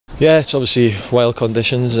Yeah, it's obviously wild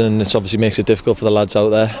conditions and it obviously makes it difficult for the lads out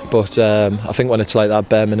there, but I think when it's like that,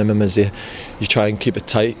 bare minimum is you try and keep it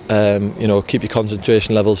tight, you know, keep your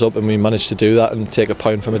concentration levels up, and we managed to do that and take a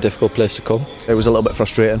point from a difficult place to come. It was a little bit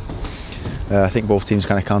frustrating. I think both teams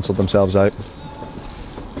kind of cancelled themselves out.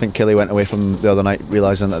 I think Killy went away from the other night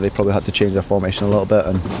realising that they probably had to change their formation a little bit,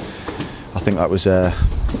 and I think that was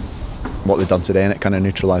what they've done today, and it kind of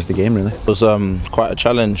neutralised the game really. It was quite a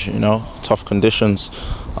challenge, you know, tough conditions,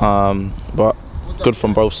 but good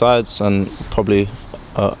from both sides, and probably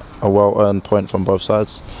a well-earned point from both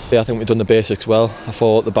sides. Yeah, I think we've done the basics well. I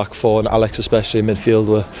thought the back four and Alex especially in midfield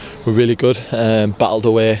were really good, battled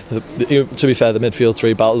away. To be fair, the midfield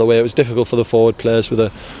three battled away. It was difficult for the forward players with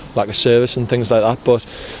a lack of service and things like that, but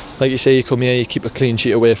like you say, you come here, you keep a clean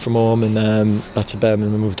sheet away from home, and that's a bare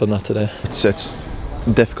minimum. We've done that today. It's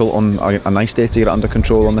difficult on a nice day to get it under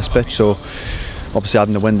control on this pitch, so obviously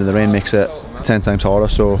adding the wind and the rain makes it 10 times harder,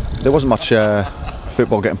 so there wasn't much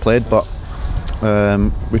football getting played, but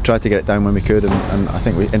we tried to get it down when we could, and I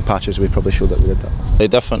think in patches we probably showed that we did that. They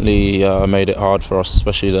definitely made it hard for us,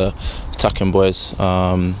 especially the attacking boys.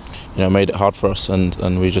 You know, made it hard for us,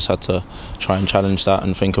 and we just had to try and challenge that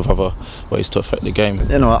and think of other ways to affect the game.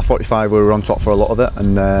 You know, at 45 we were on top for a lot of it,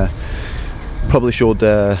 and probably showed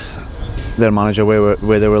their manager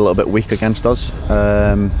where they were a little bit weak against us.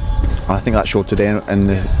 I think that showed today in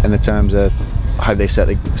the terms of how they set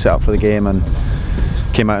up for the game, and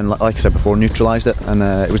came out and, like I said before, neutralised it. And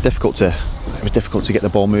it was difficult to get the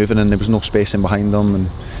ball moving, and there was no space in behind them.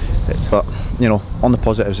 But you know, on the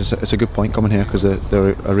positives, it's a good point coming here because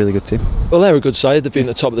they're a really good team. Well, they're a good side. They've been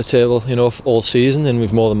at the top of the table, you know, all season, and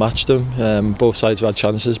we've more than matched them. Both sides have had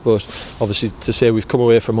chances, but obviously to say we've come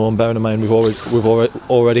away from home, bearing in mind we've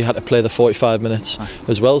already had to play the 45 minutes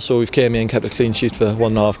as well. So we've came in and kept a clean sheet for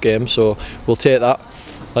 1.5 games. So we'll take that.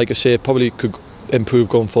 Like I say, probably could improve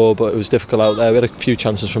going forward, but it was difficult out there. We had a few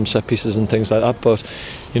chances from set pieces and things like that, but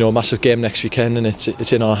you know, a massive game next weekend, and it's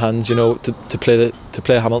in our hands, you know, to play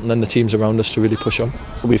Hamilton and the teams around us to really push on.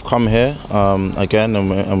 We've come here again,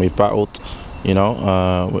 and we've battled. You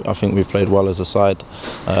know, I think we've played well as a side,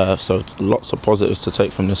 so lots of positives to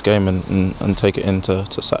take from this game and take it into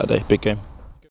Saturday. Big game.